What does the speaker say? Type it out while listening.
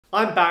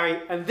I'm Barry,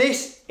 and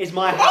this is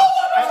my house.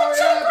 Oh,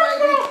 yeah,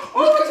 baby!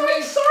 Look at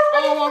me!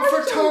 Oh,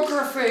 I'm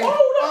photography!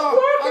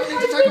 I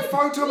need to take a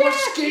photo of my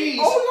skis!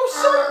 Oh,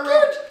 you're so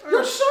good!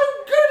 You're so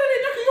good at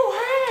it! Look at your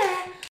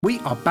hair! We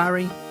are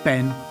Barry,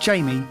 Ben,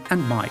 Jamie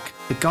and Mike,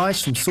 the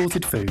guys from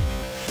Sorted Food.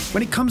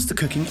 When it comes to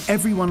cooking,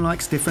 everyone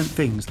likes different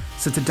things,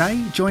 so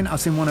today join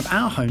us in one of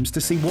our homes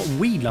to see what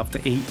we love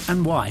to eat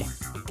and why.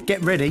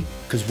 Get ready,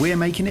 because we're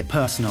making it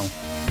personal.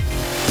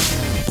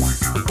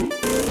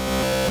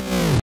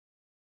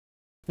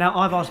 Now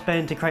I've asked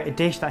Ben to create a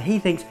dish that he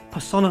thinks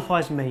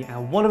personifies me,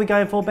 and what are we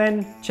going for,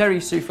 Ben? Cherry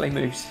soufflé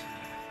mousse.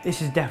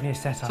 This is definitely a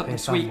setup here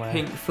Sweet, somewhere.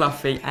 pink,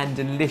 fluffy and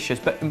delicious,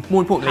 but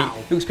more importantly,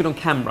 looks good on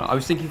camera. I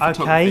was thinking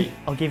photography. Okay,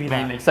 I'll give you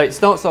mainly. that. So it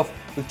starts off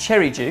with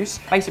cherry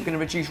juice. Basically going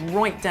to reduce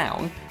right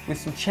down with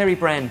some cherry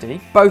brandy.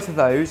 Both of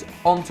those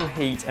onto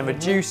heat and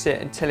reduce it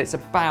until it's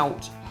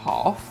about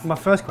half. My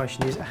first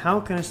question is, how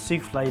can a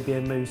soufflé be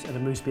a mousse and a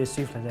mousse be a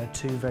soufflé? They're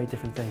two very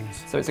different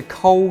things. So it's a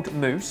cold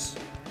mousse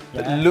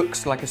that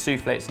looks like a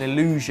soufflé. It's an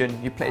illusion.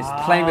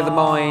 It's playing with the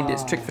mind,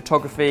 it's trick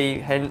photography,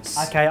 hence.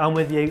 Okay, I'm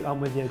with you,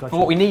 gotcha. But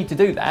what we need to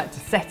do that, to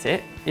set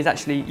it, is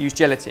actually use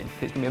gelatin.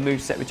 It's going to be a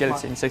mousse set with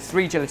gelatin. So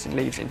 3 gelatin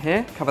leaves in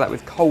here, cover that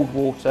with cold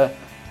water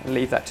and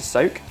leave that to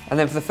soak. And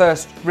then for the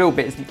first real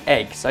bit is the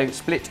egg. So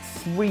split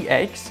 3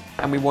 eggs,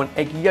 and we want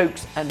egg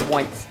yolks and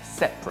whites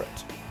separate.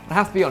 I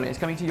have to be honest,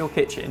 coming to your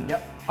kitchen,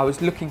 I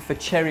was looking for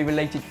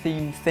cherry-related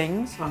themed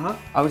things.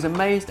 I was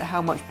amazed at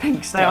how much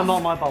pink stuff. They are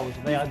not my bowls.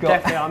 They are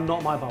definitely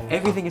not my bowls.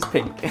 Everything is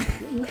pink.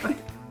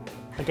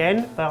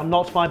 Again, they are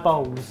not my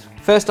bowls.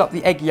 First up,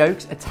 the egg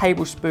yolks, a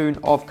tablespoon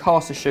of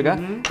caster sugar,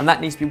 and that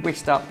needs to be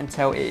whisked up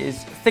until it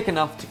is thick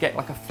enough to get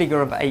like a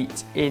figure of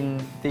 8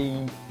 in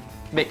the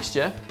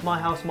mixture. My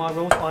house, my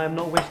rules. I am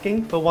not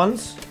whisking for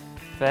once.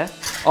 There.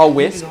 I'll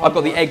whisk. I've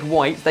got the egg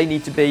whites. They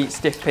need to be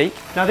stiff peak.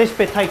 Now this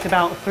bit takes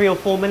about 3 or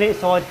 4 minutes,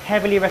 so I'd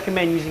heavily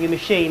recommend using a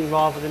machine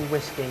rather than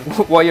whisking.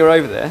 While you're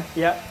over there,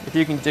 yeah, if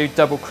you can do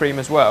double cream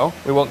as well,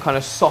 we want kind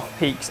of soft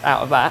peaks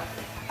out of that.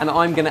 And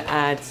I'm going to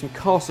add some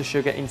caster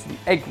sugar into the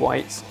egg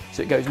whites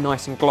so it goes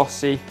nice and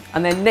glossy.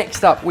 And then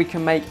next up, we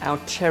can make our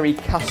cherry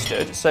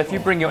custard. So if you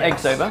bring your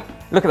eggs over,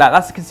 look at that.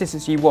 That's the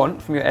consistency you want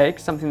from your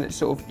eggs, something that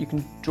sort of you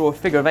can draw a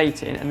figure of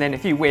 8 in. And then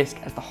if you whisk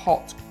as the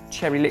hot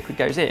cherry liquid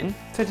goes in.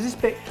 So does this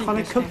bit kind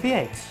of cook the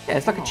eggs? Yeah,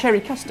 it's like a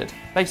cherry custard,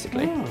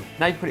 basically.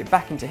 Now you put it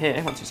back into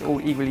here once it's all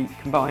evenly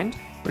combined.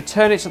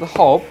 Return it to the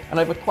hob,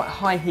 and over quite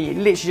high heat, it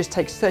literally just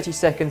takes 30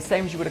 seconds,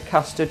 same as you would a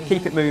custard,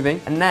 keep it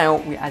moving. And now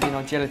we add in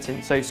our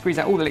gelatin. So squeeze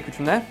out all the liquid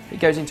from there. It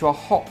goes into our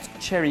hot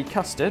cherry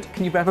custard.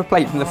 Can you grab a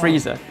plate from the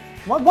freezer?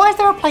 Why is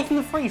there a plate from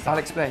the freezer? I'll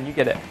explain, you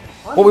get it.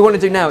 What we want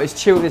to do now is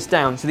chill this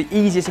down. So the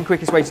easiest and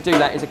quickest way to do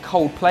that is a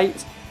cold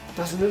plate.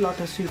 Doesn't look like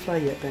a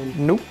soufflé yet, Ben.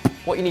 Nope.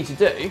 What you need to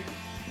do,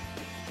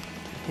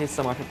 here's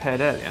some I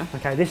prepared earlier.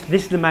 Okay, this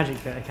is the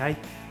magic bit, okay?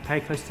 Pay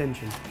close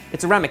attention.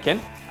 It's a ramekin,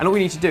 and all we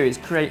need to do is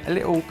create a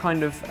little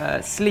kind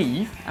of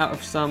sleeve out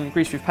of some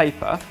greaseproof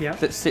paper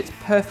that sits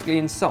perfectly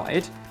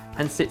inside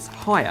and sits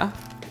higher,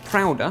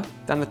 prouder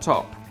than the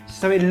top.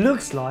 So it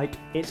looks like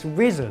it's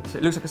risen. So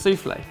it looks like a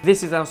soufflé.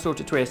 This is our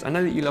sorted twist. I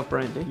know that you love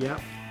brandy. Yeah.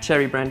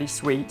 Cherry brandy,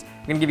 sweet.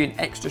 I'm going to give you an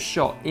extra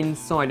shot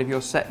inside of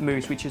your set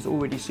mousse, which is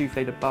already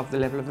souffled above the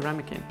level of the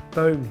ramekin.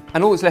 Boom.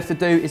 And all that's left to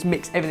do is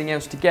mix everything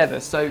else together.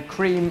 So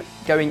cream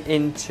going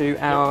into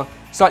our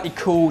slightly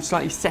cooled,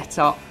 slightly set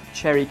up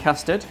cherry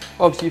custard.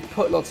 Obviously you've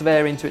put lots of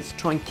air into it to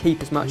try and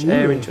keep as much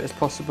air into it as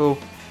possible.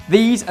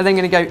 These are then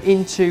going to go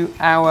into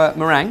our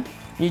meringue.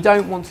 You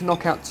don't want to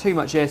knock out too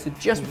much air, so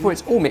just before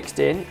it's all mixed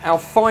in, our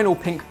final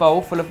pink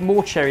bowl full of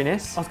more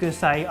cherryness. I was going to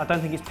say, I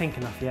don't think it's pink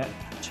enough yet.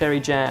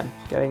 Cherry jam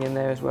going in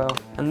there as well.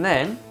 And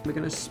then we're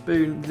going to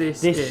spoon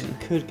this in. This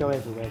could go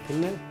everywhere,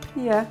 couldn't it?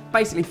 Yeah.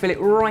 Basically fill it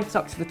right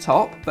up to the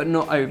top, but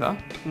not over.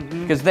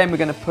 Because then we're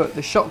going to put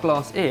the shot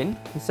glass in,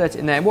 insert it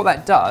in there. And what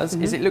that does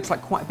is it looks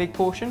like quite a big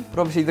portion. But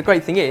obviously the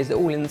great thing is that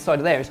all inside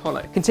of there is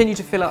hollow. Continue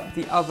to fill up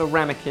the other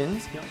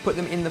ramekins. Put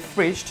them in the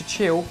fridge to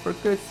chill for a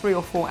good 3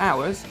 or 4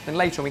 hours. Then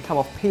later on we come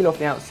off, peel off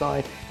the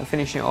outside and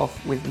finish it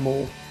off with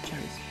more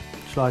cherries.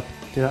 Shall I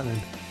do that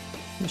then?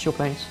 It's your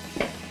place.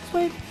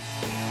 Sweet.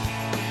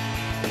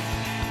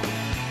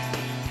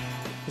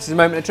 This is a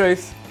moment of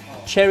truth.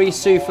 Cherry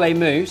soufflé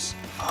mousse.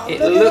 It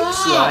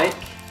looks like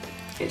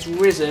it's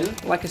risen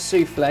like a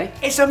soufflé.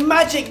 It's a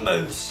magic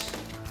mousse.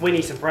 We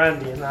need some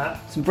brandy in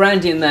that. Some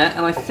brandy in there,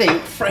 and I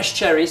think fresh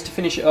cherries to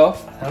finish it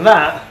off. And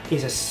that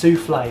is a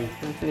soufflé.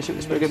 And finish it with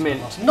a sprig of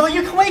mint. No,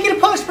 you can't. Where are you going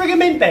to put a sprig of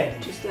mint,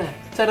 Ben? Just there.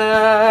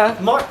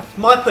 Ta-da!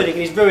 My pudding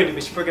is ruined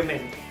with sprig of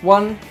mint.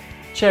 1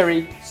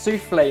 cherry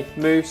soufflé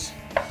mousse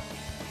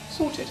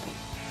sorted.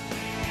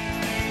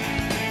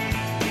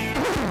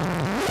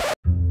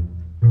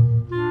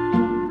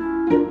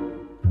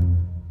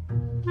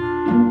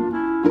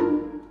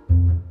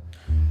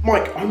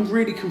 Mike, I'm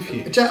really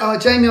confused.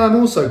 Jamie, I'm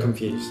also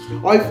confused.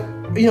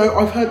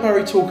 I've heard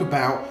Barry talk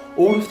about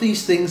all of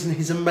these things in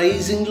his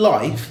amazing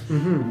life,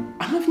 and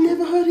I've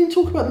never heard him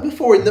talk about them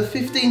before in the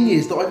 15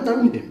 years that I've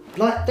known him.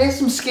 Like, there's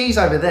some skis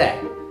over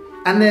there.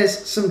 And there's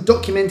some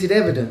documented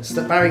evidence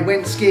that Barry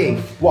went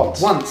skiing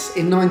Once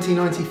in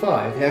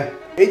 1995. Yeah.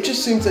 It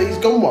just seems that he's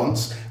gone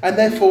once, and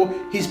therefore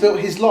he's built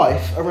his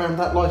life around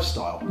that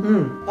lifestyle.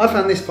 I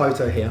found this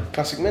photo here,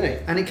 Classic Mini.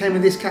 and it came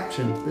with this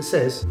caption that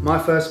says, "My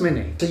first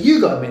Mini." So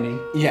you got a Mini,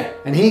 Yeah.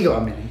 and he got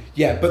a Mini.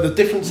 Yeah, but the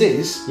difference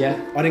is, Yeah.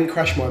 I didn't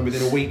crash mine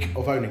within a week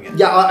of owning it.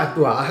 Yeah,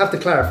 well, I have to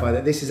clarify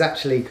that this is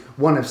actually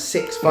one of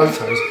 6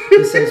 photos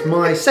that says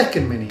my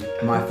second Mini,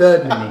 my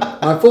third Mini,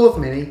 my fourth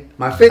Mini,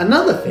 my fifth.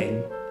 Another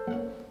thing,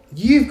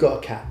 you've got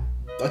a cat,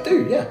 I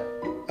do, yeah.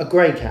 a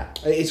grey cat,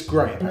 It's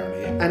grey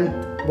apparently, yeah. and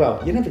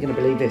well, you're never going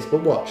to believe this,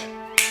 but watch.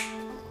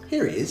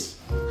 Here he is.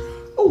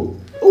 Oh,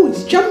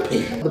 it's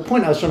jumpy. The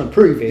point I was trying to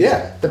prove is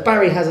Yeah. that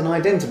Barry has an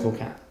identical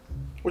cat.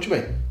 What do you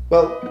mean?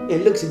 Well,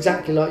 it looks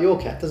exactly like your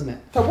cat, doesn't it?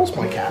 That was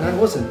my cat. No, it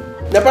wasn't.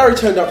 Now Barry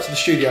turned up to the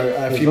studio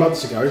a few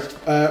months ago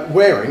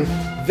wearing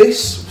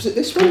this, was it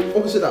this one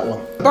or was it that one?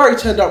 Barry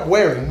turned up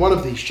wearing one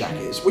of these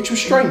jackets, which was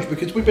strange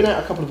because we'd been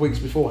out a couple of weeks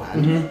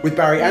beforehand with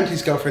Barry and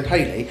his girlfriend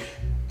Hayley,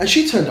 and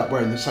she turned up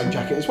wearing the same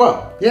jacket as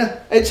well. Yeah.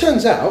 It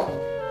turns out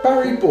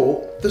Barry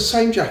bought the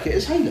same jacket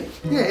as Hayley.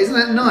 Yeah, isn't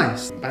that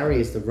nice? Barry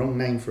is the wrong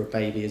name for a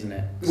baby, isn't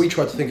it? We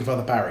tried to think of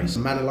other Barrys.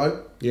 Manilow,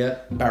 Yeah.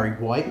 Barry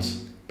White,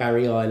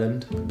 Barry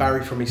Island.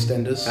 Barry from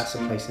EastEnders. That's a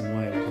place in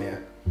Wales. Yeah.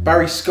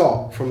 Barry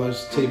Scott from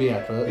those TV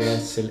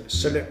adverts. Yeah,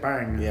 Sillet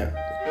Bang. Yeah,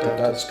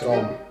 that's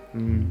gone.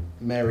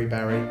 Mary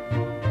Barry.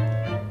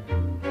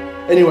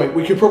 Anyway,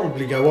 we could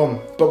probably go on,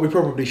 but we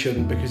probably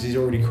shouldn't because he's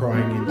already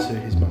crying into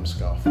his mum's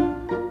scarf.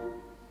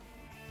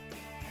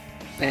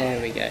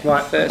 There we go.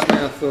 Right. First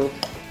mouthful.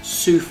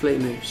 Soufflé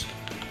mousse.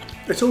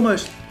 It's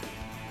almost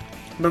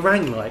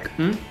meringue-like.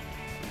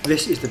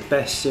 This is the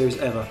best series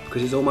ever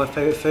because it's all my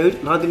favourite food,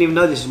 and I didn't even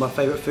know this was my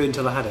favourite food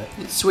until I had it.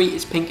 It's sweet,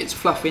 it's pink, it's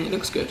fluffy, and it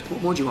looks good.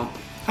 What more do you want?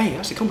 Hey,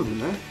 that's a compliment,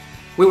 though.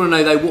 We want to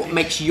know though what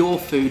makes your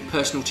food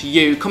personal to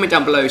you. Comment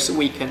down below so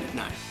we can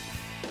know.